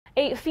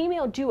A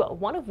female duo,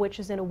 one of which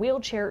is in a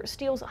wheelchair,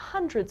 steals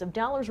hundreds of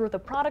dollars worth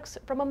of products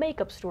from a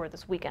makeup store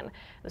this weekend.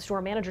 The store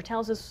manager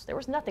tells us there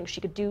was nothing she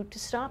could do to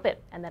stop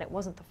it and that it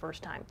wasn't the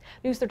first time.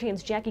 News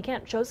 13's Jackie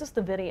Kent shows us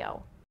the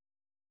video.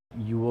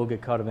 You will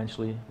get caught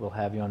eventually. We'll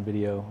have you on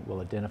video. We'll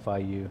identify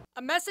you.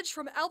 A message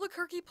from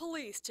Albuquerque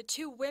police to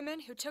two women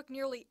who took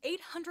nearly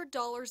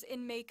 $800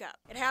 in makeup.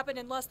 It happened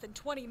in less than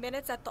 20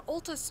 minutes at the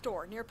Ulta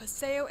store near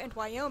Paseo and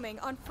Wyoming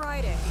on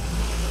Friday.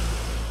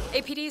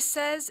 APD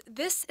says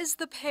this is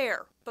the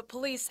pair, but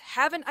police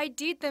haven't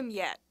ID'd them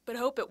yet, but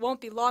hope it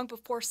won't be long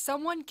before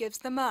someone gives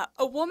them up.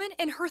 A woman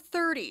in her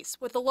 30s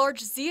with a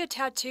large Zia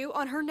tattoo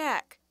on her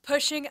neck,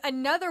 pushing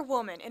another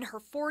woman in her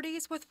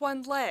 40s with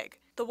one leg.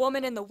 The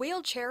woman in the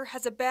wheelchair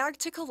has a bag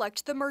to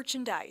collect the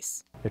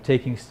merchandise. They're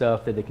taking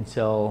stuff that they can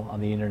sell on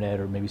the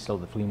internet or maybe sell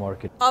at the flea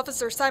market.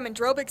 Officer Simon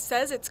Drobik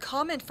says it's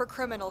common for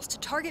criminals to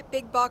target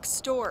big box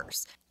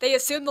stores. They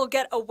assume they'll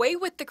get away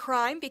with the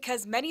crime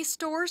because many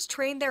stores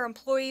train their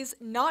employees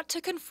not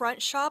to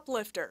confront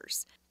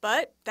shoplifters.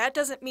 But that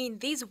doesn't mean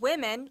these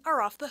women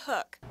are off the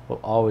hook. We'll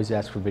always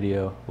ask for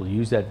video. We'll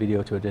use that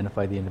video to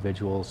identify the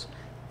individuals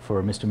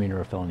for misdemeanor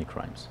or felony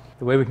crimes.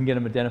 The way we can get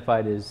them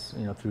identified is,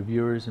 through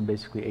viewers and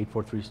basically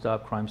 843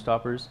 Stop Crime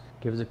Stoppers.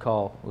 Give us a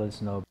call, let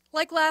us know.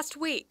 Like last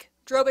week,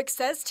 Drobik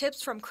says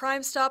tips from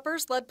Crime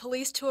Stoppers led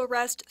police to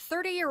arrest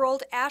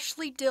 30-year-old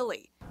Ashley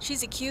Dilley.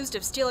 She's accused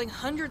of stealing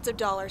hundreds of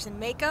dollars in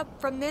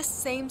makeup from this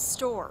same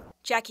store.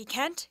 Jackie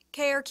Kent,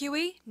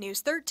 KRQE,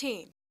 News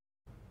 13.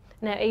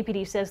 Now,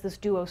 APD says this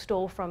duo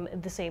stole from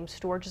the same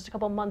store just a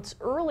couple months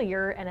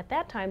earlier, and at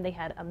that time they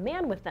had a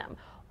man with them.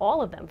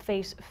 All of them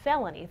face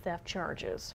felony theft charges.